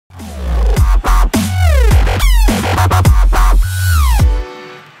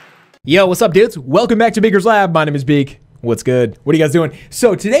Yo, what's up, dudes? Welcome back to Beaker's Lab. My name is Beak. What's good? What are you guys doing?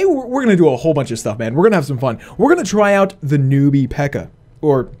 So today we're gonna do a whole bunch of stuff, man. We're gonna have some fun. We're gonna try out the newbie P.E.K.K.A.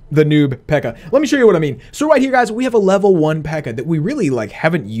 or the noob P.E.K.K.A. Let me show you what I mean. So right here, guys, we have a level 1 P.E.K.K.A. that we really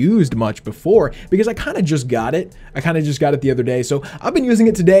haven't used much before because I kind of just got it. The other day. So I've been using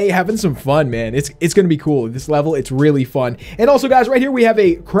it today, having some fun, man. It's gonna be cool. This level, it's really fun. And also, guys, right here we have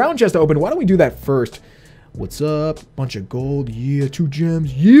a crown chest to open. Why don't we do that first? What's up? Bunch of gold. Yeah, 2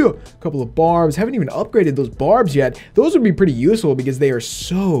 gems. Yeah, a couple of barbs. Haven't even upgraded those barbs yet. Those would be pretty useful because they are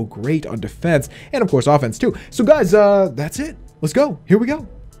so great on defense and, of course, offense too. So, guys, that's it. Let's go. Here we go.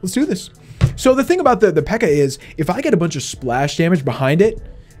 Let's do this. So the thing about the P.E.K.K.A. is if I get a bunch of splash damage behind it,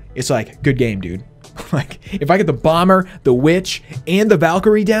 it's like, good game, dude. Like, if I get the bomber, the witch, and the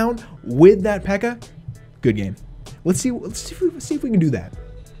Valkyrie down with that P.E.K.K.A., good game. Let's see if we can do that.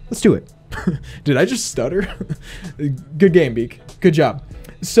 Let's do it. Did I just stutter? Good game, Beak. Good job.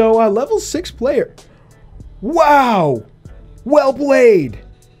 So, level 6 player. Wow! Well played!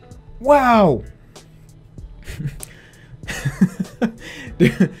 Wow!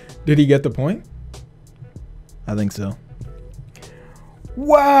 Did he get the point? I think so.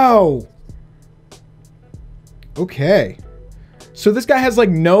 Wow! Okay. So this guy has like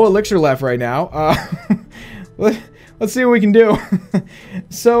no elixir left right now. Let's see what we can do.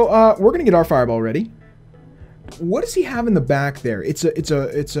 So we're gonna get our fireball ready. What does he have in the back there? It's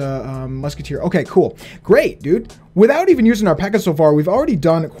a musketeer. Okay, cool, great, dude. Without even using our P.E.K.K.A. so far, we've already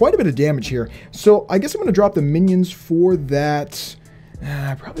done quite a bit of damage here. So I guess I'm gonna drop the minions for that.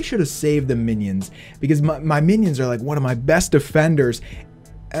 I probably should have saved the minions because my minions are like one of my best defenders.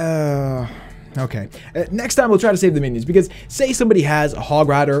 Okay, next time we'll try to save the minions because say somebody has a hog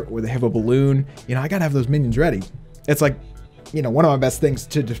rider or they have a balloon, you know, I gotta have those minions ready. It's like, you know, one of my best things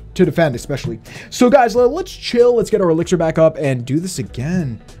to defend, especially. So, guys, let's chill. Let's get our elixir back up and do this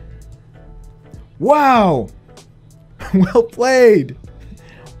again. Wow. Well played.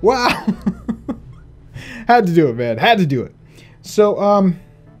 Wow. Had to do it, man. Had to do it. So,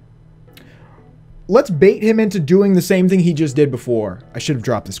 let's bait him into doing the same thing he just did before. I should have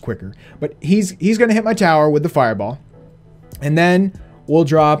dropped this quicker. But he's going to hit my tower with the fireball. And then we'll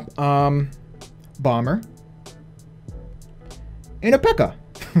drop bomber. And a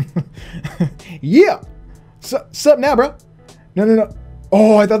P.E.K.K.A. Yeah. Sup now, bro? No.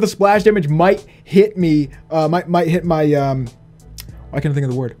 Oh, I thought the splash damage might hit me. Might hit my I can't think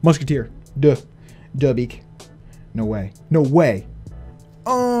of the word. Musketeer. Duh, Beak. No way. No way.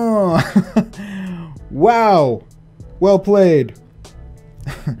 Oh. Wow. Well played.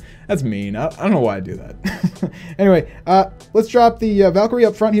 That's mean. I don't know why I do that. Anyway, let's drop the Valkyrie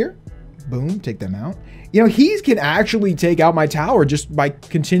up front here. Boom. Take them out. You know, he can actually take out my tower just by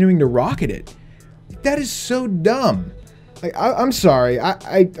continuing to rocket it. That is so dumb. Like, I'm sorry.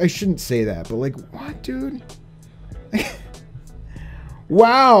 I shouldn't say that, but like, what, dude?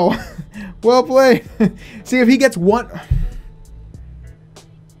 Wow. Well played. See, if he gets one...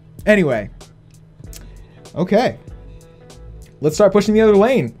 Anyway. Okay. Let's start pushing the other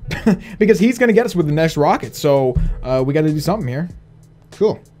lane. Because he's going to get us with the next rocket. So, we got to do something here.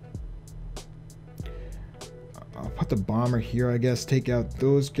 Cool. I'll put the bomber here, I guess. Take out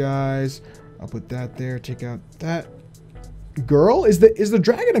those guys. I'll put that there. Take out that girl. Is the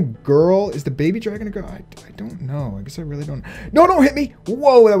dragon a girl? Is the baby dragon a girl? I don't know. I guess I really don't. No, don't hit me.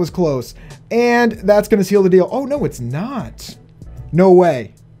 Whoa, that was close. And that's going to seal the deal. Oh, no, it's not. No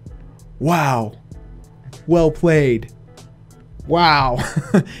way. Wow. Well played. Wow.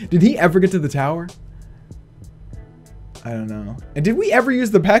 Did he ever get to the tower? I don't know. And did we ever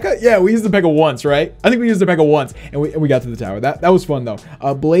use the P.E.K.K.A.? Yeah, we used the P.E.K.K.A. once, right? I think we used the P.E.K.K.A. once, and we got to the tower. That was fun, though.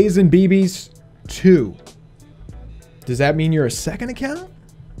 Blazing BBs 2. Does that mean you're a second account?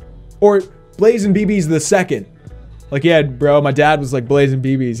 Or Blazing BBs the second? Like, yeah, bro, my dad was like Blazing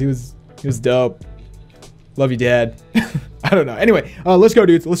BBs. He was dope. Love you, Dad. I don't know. Anyway, let's go,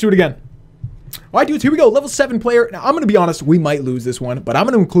 dudes. Let's do it again. All right, dudes, here we go. Level 7 player. Now, I'm going to be honest, we might lose this one, but I'm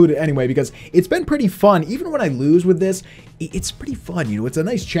going to include it anyway because it's been pretty fun. Even when I lose with this, it's pretty fun. You know, it's a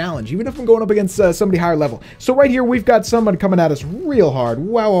nice challenge, even if I'm going up against somebody higher level. So right here, we've got someone coming at us real hard.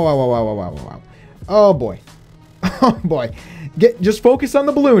 Wow. Oh, boy. Oh, boy. Just focus on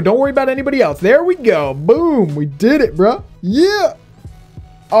the balloon. Don't worry about anybody else. There we go. Boom. We did it, bro. Yeah.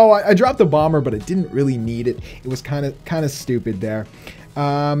 Oh, I dropped the bomber, but I didn't really need it. It was kind of stupid there.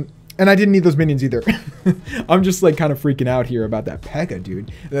 And I didn't need those minions either. I'm just like kind of freaking out here about that P.E.K.K.A.,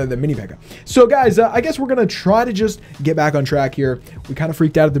 dude. The mini P.E.K.K.A. So guys, I guess we're going to try to just get back on track here. We kind of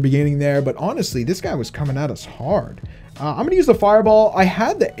freaked out at the beginning there, but honestly, this guy was coming at us hard. I'm going to use the fireball. I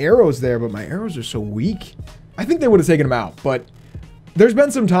had the arrows there, but my arrows are so weak. I think they would have taken him out, but there's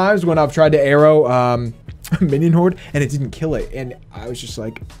been some times when I've tried to arrow minion horde and it didn't kill it, and I was just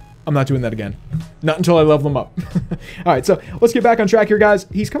like, I'm not doing that again. Not until I level them up. All right, so let's get back on track here, guys.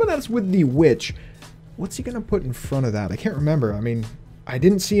 He's coming at us with the witch. What's he gonna put in front of that? I can't remember. I mean, I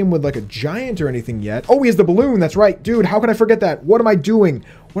didn't see him with like a giant or anything yet. Oh, he has the balloon. That's right. Dude, how can I forget that? What am I doing?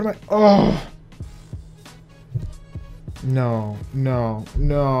 What am I... Oh. No, no,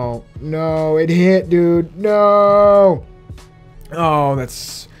 no, no. It hit, dude. No. Oh,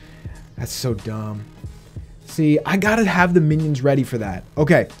 that's so dumb. See, I gotta have the minions ready for that.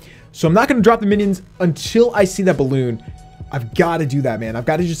 Okay, so I'm not gonna drop the minions until I see that balloon. I've got to do that, man. I've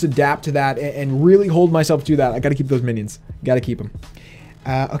got to just adapt to that and really hold myself to that. I got to keep those minions. Got to keep them.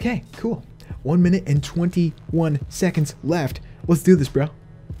 Okay, cool. 1 minute and 21 seconds left. Let's do this, bro.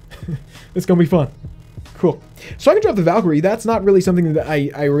 It's gonna be fun. Cool. So I can drop the Valkyrie. That's not really something that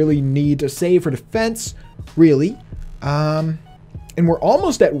I really need to save for defense, really. And we're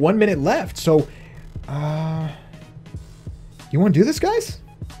almost at 1 minute left. So, you want to do this, guys?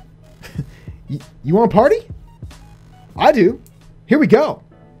 You want to party? I do. Here we go.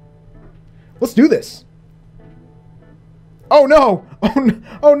 Let's do this. Oh no! Oh no!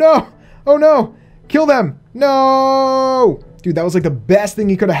 Oh no! Oh no! Kill them! No! Dude, that was like the best thing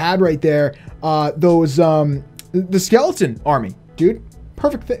he could have had right there. The skeleton army, dude.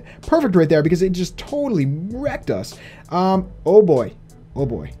 Perfect right there, because it just totally wrecked us. Oh boy. Oh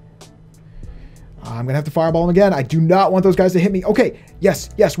boy. I'm gonna have to fireball him again. I do not want those guys to hit me. Okay, yes,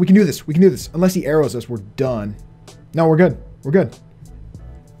 we can do this. We can do this. Unless he arrows us, we're done. No, we're good. We're good.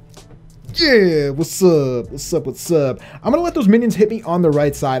 Yeah, what's up? What's up? What's up? I'm gonna let those minions hit me on the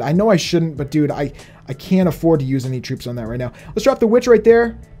right side. I know I shouldn't, but dude, I can't afford to use any troops on that right now. Let's drop the witch right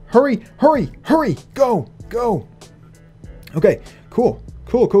there. Hurry, hurry, hurry. Go, go. Okay, cool.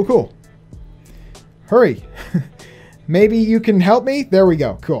 Cool, cool, cool. Hurry. Maybe you can help me? There we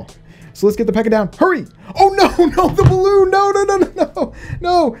go. Cool. So let's get the P.E.K.K.A down. Hurry! Oh no, no, the balloon! No, no, no, no, no,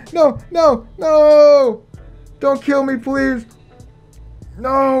 no, no, no, no! Don't kill me, please.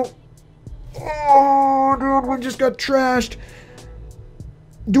 No. Oh, dude, we just got trashed.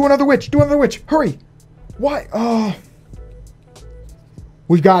 Do another witch. Do another witch. Hurry. Why? Oh.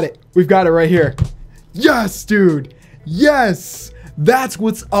 We've got it. We've got it right here. Yes, dude. Yes. That's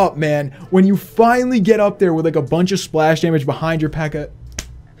what's up, man. When you finally get up there with like a bunch of splash damage behind your P.E.K.K.A.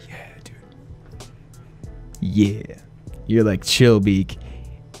 Yeah, dude. Yeah. You're like, chill, Beak.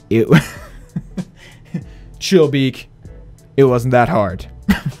 It... Chill, Beak. It wasn't that hard.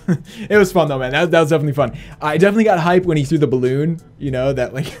 It was fun though, man. That was definitely fun. I definitely got hype when he threw the balloon, you know,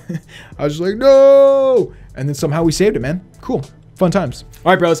 that like, I was just like, no! And then somehow we saved it, man. Cool. Fun times.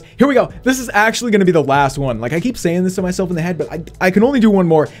 All right, bros, here we go. This is actually going to be the last one. Like, I keep saying this to myself in the head, but I can only do one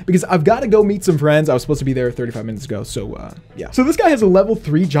more because I've got to go meet some friends. I was supposed to be there 35 minutes ago, so yeah. So this guy has a level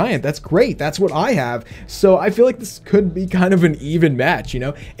 3 giant. That's great. That's what I have. So I feel like this could be kind of an even match, you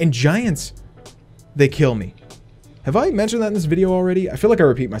know? And giants, they kill me. Have I mentioned that in this video already? I feel like I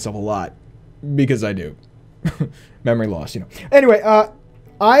repeat myself a lot because I do. Memory loss, you know. Anyway,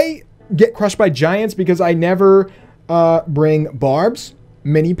 I get crushed by giants because I never bring barbs,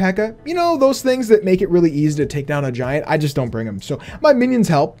 mini P.E.K.K.A. You know, those things that make it really easy to take down a giant. I just don't bring them. So my minions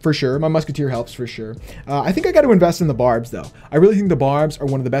help for sure. My musketeer helps for sure. I think I got to invest in the barbs though. I really think the barbs are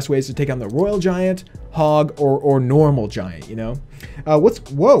one of the best ways to take on the royal giant, hog, or normal giant, you know?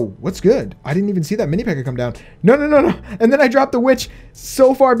 Whoa, what's good? I didn't even see that mini P.E.K.K.A come down. No, no, no, no. And then I dropped the witch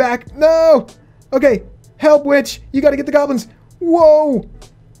so far back. No. Okay. Help, witch. You got to get the goblins. Whoa.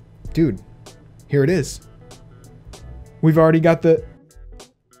 Dude, here it is. We've already got the...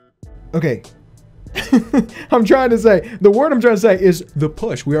 Okay. I'm trying to say, the word I'm trying to say is the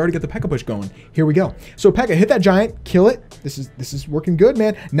push. We already got the P.E.K.K.A push going. Here we go. So P.E.K.K.A, hit that giant, kill it. This is working good,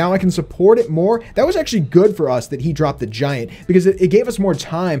 man. Now I can support it more. That was actually good for us that he dropped the giant because it gave us more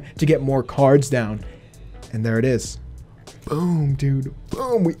time to get more cards down. And there it is. Boom, dude.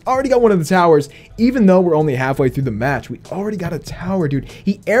 Boom. We already got one of the towers. Even though we're only halfway through the match, we already got a tower, dude.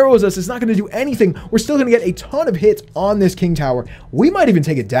 He arrows us. It's not going to do anything. We're still going to get a ton of hits on this king tower. We might even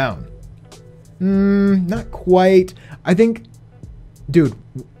take it down. Not quite. I think, dude,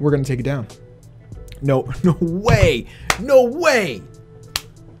 we're going to take it down. No way. No way.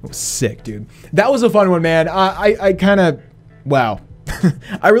 That was sick, dude. That was a fun one, man. I kind of, wow.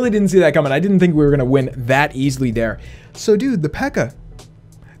 I really didn't see that coming. I didn't think we were going to win that easily there. So, dude, the P.E.K.K.A.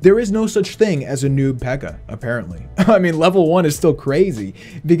 There is no such thing as a noob P.E.K.K.A, apparently. I mean, level 1 is still crazy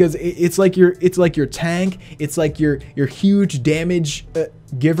because it's like your tank, it's like your huge damage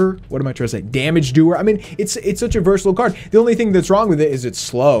giver. What am I trying to say? Damage doer. I mean, it's such a versatile card. The only thing that's wrong with it is it's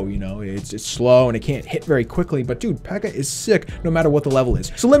slow, you know, it's slow and it can't hit very quickly, but dude, P.E.K.K.A is sick no matter what the level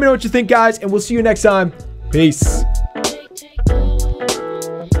is. So let me know what you think, guys, and we'll see you next time. Peace.